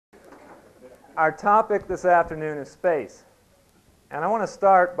Our topic this afternoon is space. And I want to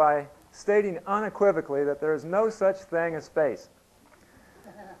start by stating unequivocally that there is no such thing as space.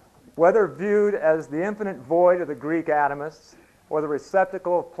 Whether viewed as the infinite void of the Greek atomists, or the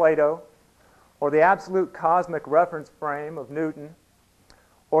receptacle of Plato, or the absolute cosmic reference frame of Newton,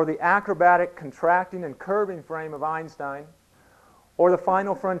 or the acrobatic contracting and curving frame of Einstein, or the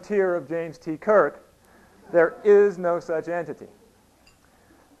final frontier of James T. Kirk, there is no such entity.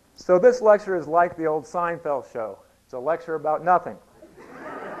 So this lecture is like the old Seinfeld show. It's a lecture about nothing.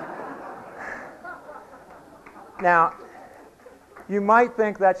 Now, you might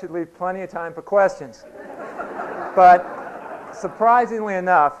think that should leave plenty of time for questions. But surprisingly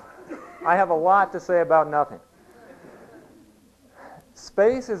enough, I have a lot to say about nothing.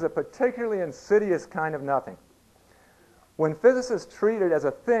 Space is a particularly insidious kind of nothing. When physicists treat it as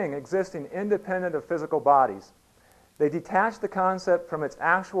a thing existing independent of physical bodies, they detach the concept from its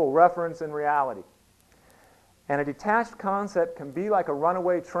actual reference in reality. And a detached concept can be like a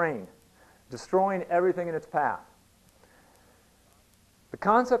runaway train, destroying everything in its path. The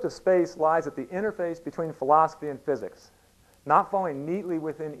concept of space lies at the interface between philosophy and physics, not falling neatly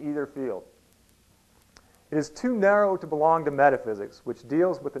within either field. It is too narrow to belong to metaphysics, which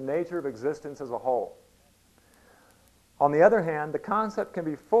deals with the nature of existence as a whole. On the other hand, the concept can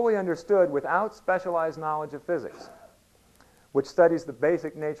be fully understood without specialized knowledge of physics, which studies the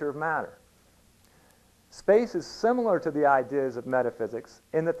basic nature of matter. Space is similar to the ideas of metaphysics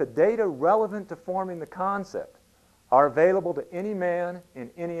in that the data relevant to forming the concept are available to any man in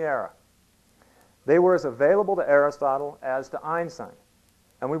any era. They were as available to Aristotle as to Einstein,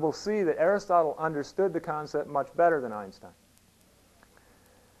 and we will see that Aristotle understood the concept much better than Einstein.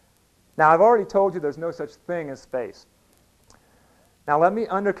 Now, I've already told you there's no such thing as space. Now, let me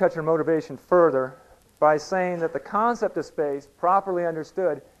undercut your motivation further by saying that the concept of space, properly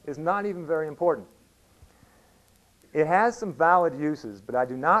understood, is not even very important. It has some valid uses, but I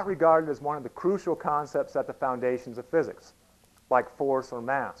do not regard it as one of the crucial concepts at the foundations of physics, like force or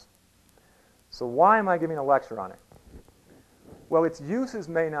mass. So why am I giving a lecture on it? Well, its uses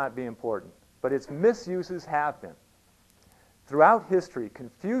may not be important, but its misuses have been. Throughout history,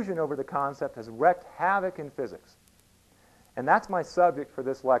 confusion over the concept has wreaked havoc in physics. And that's my subject for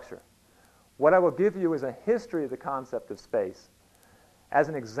this lecture. What I will give you is a history of the concept of space as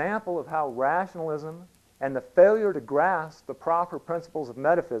an example of how rationalism and the failure to grasp the proper principles of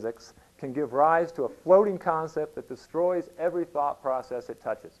metaphysics can give rise to a floating concept that destroys every thought process it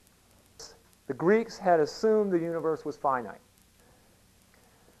touches. The Greeks had assumed the universe was finite.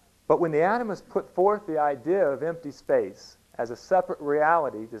 But when the atomists put forth the idea of empty space as a separate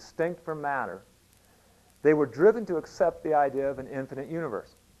reality distinct from matter, they were driven to accept the idea of an infinite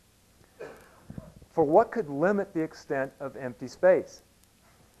universe. For what could limit the extent of empty space?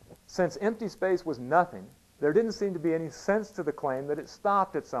 Since empty space was nothing, there didn't seem to be any sense to the claim that it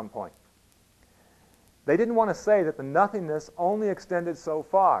stopped at some point. They didn't want to say that the nothingness only extended so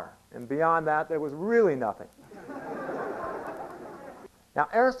far, and beyond that there was really nothing. Now,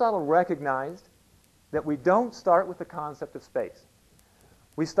 Aristotle recognized that we don't start with the concept of space.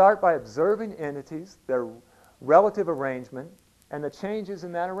 We start by observing entities, their relative arrangement, and the changes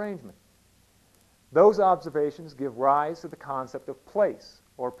in that arrangement. Those observations give rise to the concept of place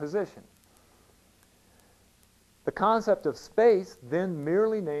or position. The concept of space then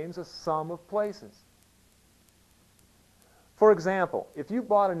merely names a sum of places. For example, if you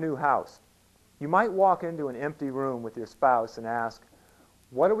bought a new house, you might walk into an empty room with your spouse and ask,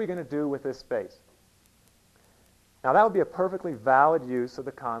 "What are we going to do with this space?" Now, that would be a perfectly valid use of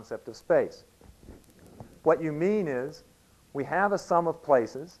the concept of space. What you mean is, we have a sum of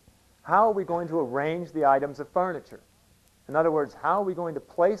places. How are we going to arrange the items of furniture? In other words, how are we going to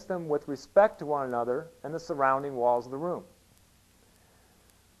place them with respect to one another and the surrounding walls of the room?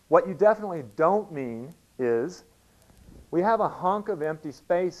 What you definitely don't mean is, we have a hunk of empty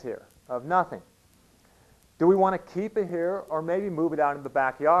space here, of nothing. Do we want to keep it here or maybe move it out into the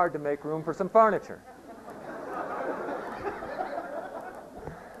backyard to make room for some furniture?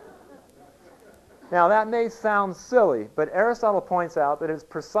 Now, that may sound silly, but Aristotle points out that it is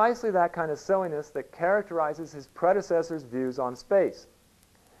precisely that kind of silliness that characterizes his predecessors' views on space.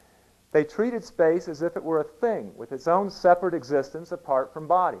 They treated space as if it were a thing with its own separate existence apart from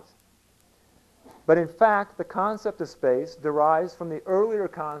bodies. But in fact, the concept of space derives from the earlier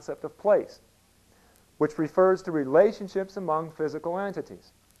concept of place, which refers to relationships among physical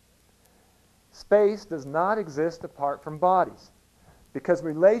entities. Space does not exist apart from bodies, because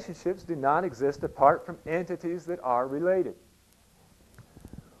relationships do not exist apart from entities that are related.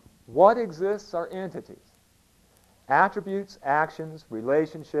 What exists are entities. Attributes, actions,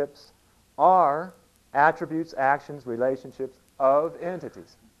 relationships, are attributes, actions, relationships of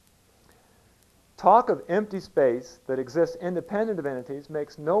entities. Talk of empty space that exists independent of entities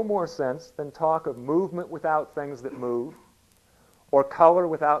makes no more sense than talk of movement without things that move, or color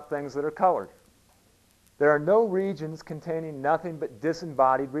without things that are colored. There are no regions containing nothing but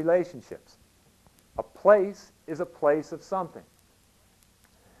disembodied relationships. A place is a place of something.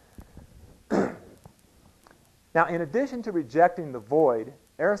 Now, in addition to rejecting the void,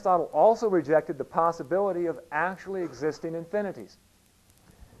 Aristotle also rejected the possibility of actually existing infinities.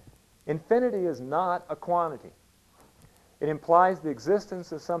 Infinity is not a quantity. It implies the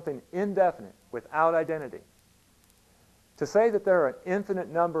existence of something indefinite without identity. To say that there are an infinite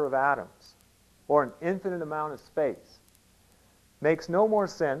number of atoms or an infinite amount of space makes no more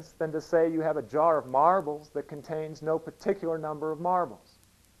sense than to say you have a jar of marbles that contains no particular number of marbles.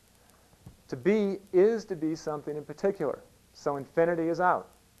 To be is to be something in particular, so infinity is out.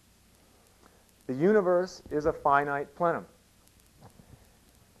 The universe is a finite plenum.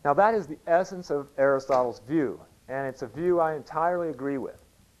 Now that is the essence of Aristotle's view, and it's a view I entirely agree with.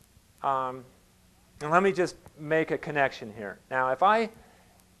 And let me just make a connection here. Now if I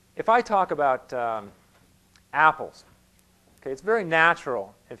talk about apples, okay, it's very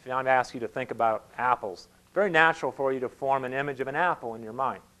natural, if I ask you to think about apples, it's very natural for you to form an image of an apple in your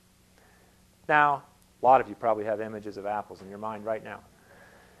mind. Now, a lot of you probably have images of apples in your mind right now.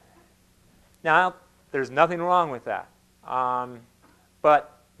 Now, there's nothing wrong with that.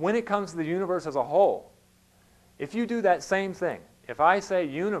 But when it comes to the universe as a whole, if you do that same thing, if I say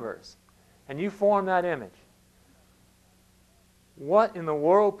universe, and you form that image, what in the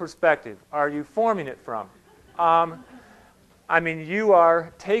world perspective are you forming it from? I mean, you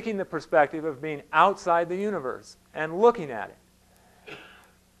are taking the perspective of being outside the universe and looking at it.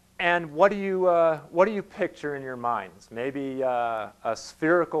 And what do you picture in your minds? Maybe a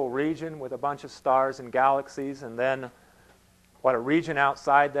spherical region with a bunch of stars and galaxies, and then what, a region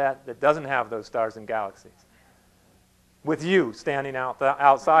outside that doesn't have those stars and galaxies, with you standing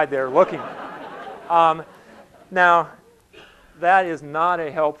outside there looking. Now, that is not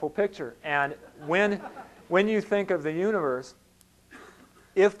a helpful picture. And when you think of the universe,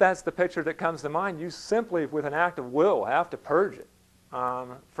 if that's the picture that comes to mind, you simply, with an act of will, have to purge it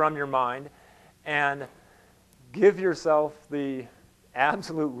from your mind and give yourself the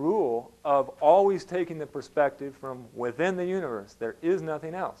absolute rule of always taking the perspective from within the universe. There is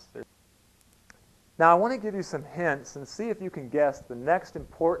nothing else. Now I want to give you some hints and see if you can guess the next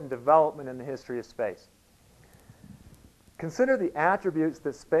important development in the history of space. Consider the attributes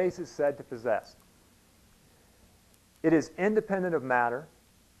that space is said to possess. It is independent of matter.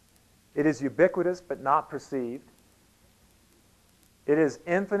 It is ubiquitous but not perceived. It is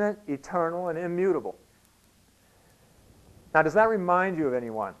infinite, eternal, and immutable. Now, does that remind you of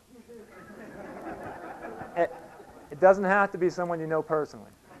anyone? It doesn't have to be someone you know personally.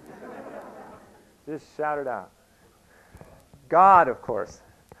 Just shout it out. God, of course.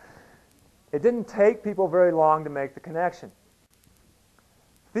 It didn't take people very long to make the connection.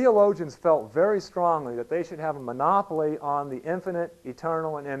 Theologians felt very strongly that they should have a monopoly on the infinite,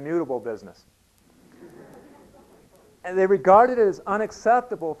 eternal, and immutable business. And they regarded it as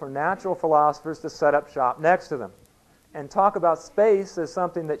unacceptable for natural philosophers to set up shop next to them and talk about space as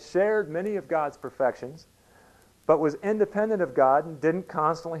something that shared many of God's perfections, but was independent of God and didn't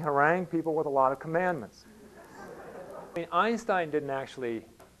constantly harangue people with a lot of commandments. I mean, Einstein didn't actually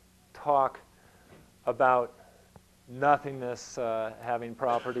talk about nothingness having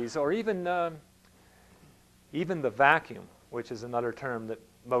properties, or even the vacuum, which is another term that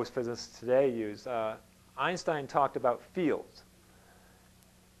most physicists today use. Einstein talked about fields.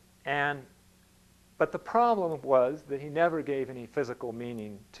 But the problem was that he never gave any physical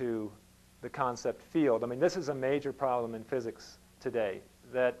meaning to the concept field. I mean, this is a major problem in physics today.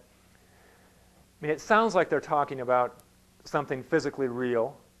 That, I mean, it sounds like they're talking about something physically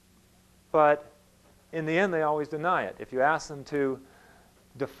real, but in the end they always deny it. If you ask them to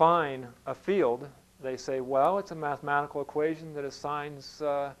define a field, they say, well, it's a mathematical equation that assigns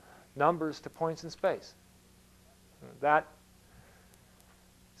numbers to points in space.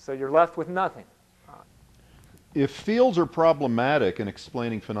 So you're left with nothing. If fields are problematic in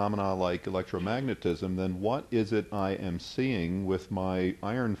explaining phenomena like electromagnetism, then what is it I am seeing with my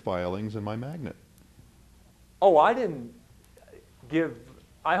iron filings and my magnet? Oh, I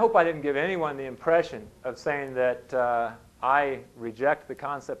hope I didn't give anyone the impression of saying that I reject the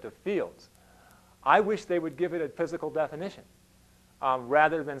concept of fields. I wish they would give it a physical definition,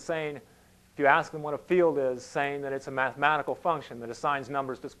 rather than saying, if you ask them what a field is, saying that it's a mathematical function that assigns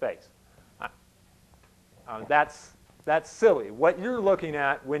numbers to space. That's silly. What you're looking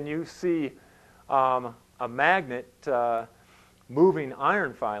at when you see a magnet moving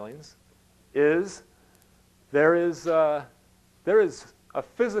iron filings is there is a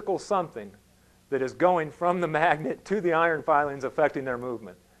physical something that is going from the magnet to the iron filings affecting their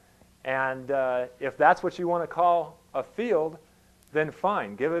movement. And if that's what you want to call a field, then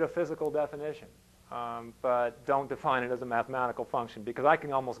fine, give it a physical definition. But don't define it as a mathematical function, because I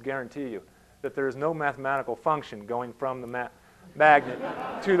can almost guarantee you that there is no mathematical function going from the magnet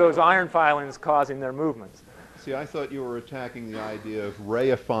to those iron filings causing their movements. See, I thought you were attacking the idea of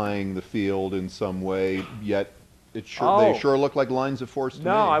reifying the field in some way, yet they sure look like lines of force to me.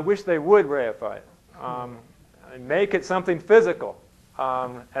 No, I wish they would reify it. And make it something physical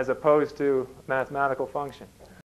as opposed to a mathematical function.